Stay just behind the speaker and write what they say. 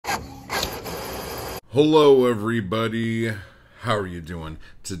Hello everybody, how are you doing?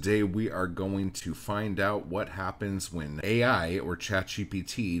 Today we are going to find out what happens when AI or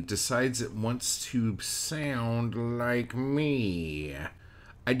ChatGPT decides it wants to sound like me.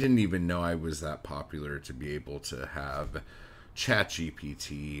 I didn't even know I was that popular to be able to have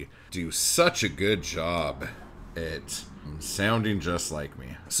ChatGPT do such a good job at sounding just like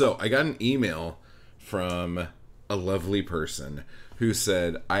me. So I got an email from a lovely person who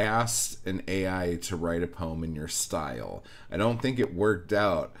said, I asked an AI to write a poem in your style. I don't think it worked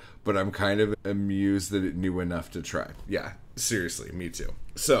out, but I'm kind of amused that it knew enough to try. Yeah, seriously, me too.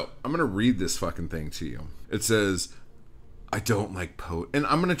 So I'm going to read this fucking thing to you. It says, I don't like and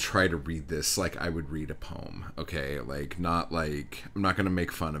I'm going to try to read this like I would read a poem, okay? I'm not going to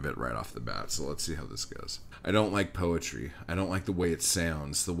make fun of it right off the bat, so let's see how this goes. I don't like poetry. I don't like the way it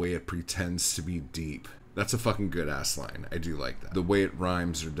sounds, the way it pretends to be deep. That's a fucking good ass line. I do like that. The way it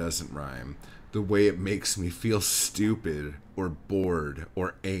rhymes or doesn't rhyme. The way it makes me feel stupid or bored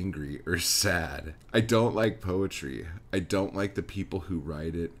or angry or sad. I don't like poetry. I don't like the people who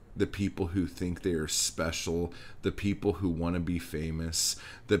write it. The people who think they are special, the people who want to be famous,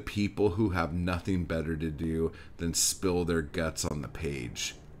 the people who have nothing better to do than spill their guts on the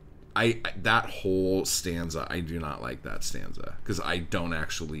page. That whole stanza, I do not like that stanza because I don't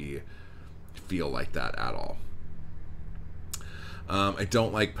actually feel like that at all. I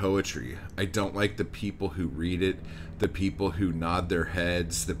don't like poetry. I don't like the people who read it, the people who nod their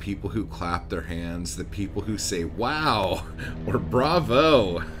heads, the people who clap their hands, the people who say wow or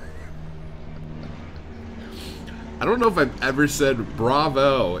bravo. I don't know if I've ever said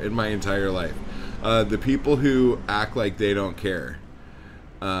bravo in my entire life. The people who act like they don't care.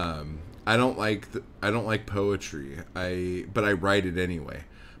 I don't like poetry. But I write it anyway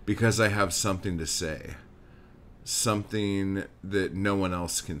because I have something to say. Something that no one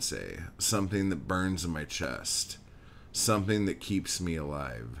else can say. Something that burns in my chest. Something that keeps me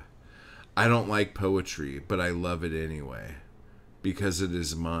alive. I don't like poetry, but I love it anyway because it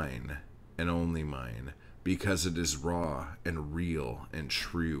is mine and only mine. Because it is raw and real and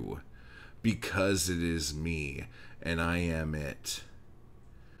true. Because it is me and I am it.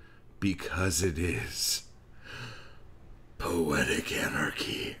 Because it is poetic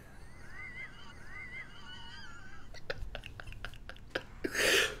anarchy.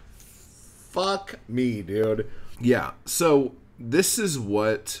 Fuck me, dude. Yeah, so this is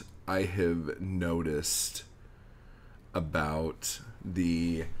what I have noticed about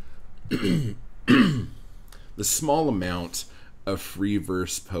the the small amount of free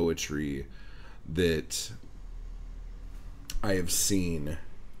verse poetry that I have seen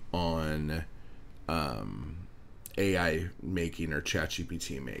on AI making or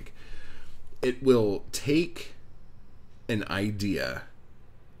ChatGPT make. It will take an idea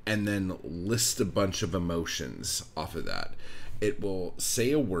and then list a bunch of emotions off of that. It will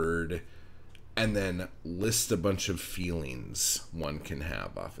say a word and then list a bunch of feelings one can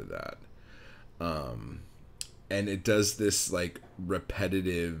have off of that. And it does this like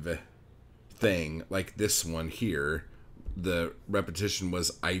repetitive thing, like this one here. The repetition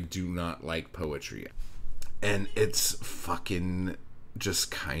was, I do not like poetry. And it's fucking just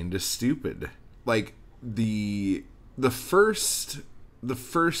kind of stupid. Like the first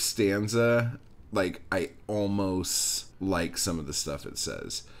stanza, like I almost like some of the stuff it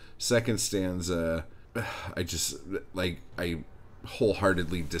says. Second stanza, I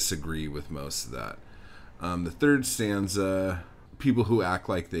wholeheartely disagree with most of that. The third stanza, people who act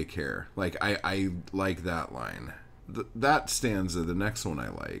like they care. Like, I like that line. That stanza, the next one I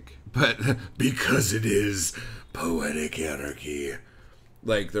like. But because it is poetic anarchy.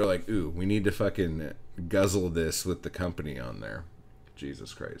 Like, they're like, ooh, we need to fucking guzzle this with the company on there.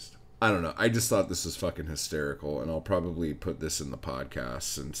 Jesus Christ. I don't know. I just thought this was fucking hysterical. And I'll probably put this in the podcast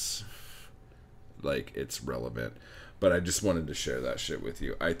since, like, it's relevant. But I just wanted to share that shit with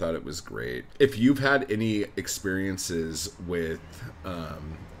you. I thought it was great. If you've had any experiences with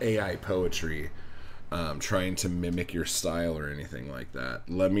AI poetry, trying to mimic your style or anything like that,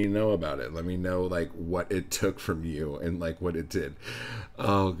 let me know about it. Let me know like what it took from you and like what it did.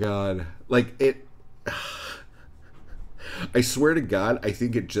 Oh God. Like it... I swear to God, I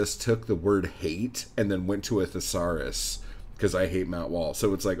think it just took the word hate and then went to a thesaurus because I hate Matt Wall.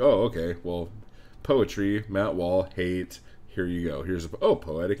 So it's like, oh, okay, well... poetry, Matt Wall, hate, here you go. Here's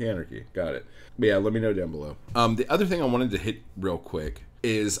poetic anarchy. Got it. But yeah, let me know down below. The other thing I wanted to hit real quick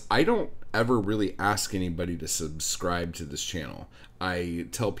is I don't ever really ask anybody to subscribe to this channel. I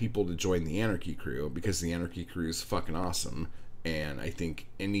tell people to join the Anarchy Crew because the Anarchy Crew is fucking awesome. And I think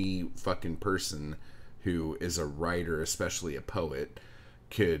any fucking person who is a writer, especially a poet,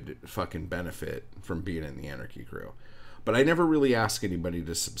 could fucking benefit from being in the Anarchy Crew. But I never really ask anybody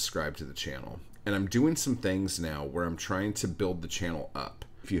to subscribe to the channel. And I'm doing some things now where I'm trying to build the channel up.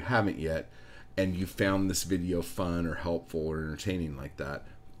 If you haven't yet, and you found this video fun or helpful or entertaining like that,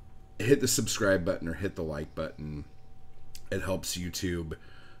 hit the subscribe button or hit the like button. It helps YouTube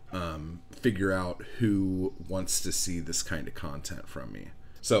figure out who wants to see this kind of content from me.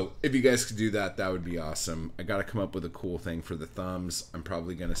 So if you guys could do that, that would be awesome. I got to come up with a cool thing for the thumbs. I'm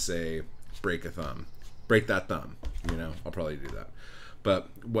probably going to say break a thumb. Break that thumb. You know, I'll probably do that. But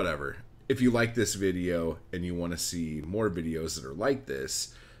whatever. If you like this video and you want to see more videos that are like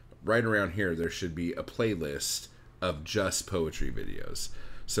this, right around here there should be a playlist of just poetry videos.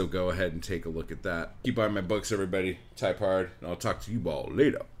 So go ahead and take a look at that. Keep buying my books, everybody. Type hard, and I'll talk to you all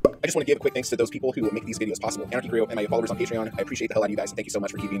later. I just want to give a quick thanks to those people who make these videos possible. Anarchy Crew and my followers on Patreon. I appreciate the hell out of you guys. Thank you so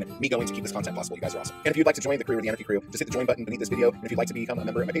much for keeping me going to keep this content possible. You guys are awesome. And if you'd like to join the crew or the Anarchy Crew, just hit the join button beneath this video. And if you'd like to become a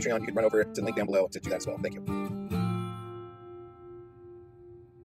member of my Patreon, you can run over to the link down below to do that as well. Thank you.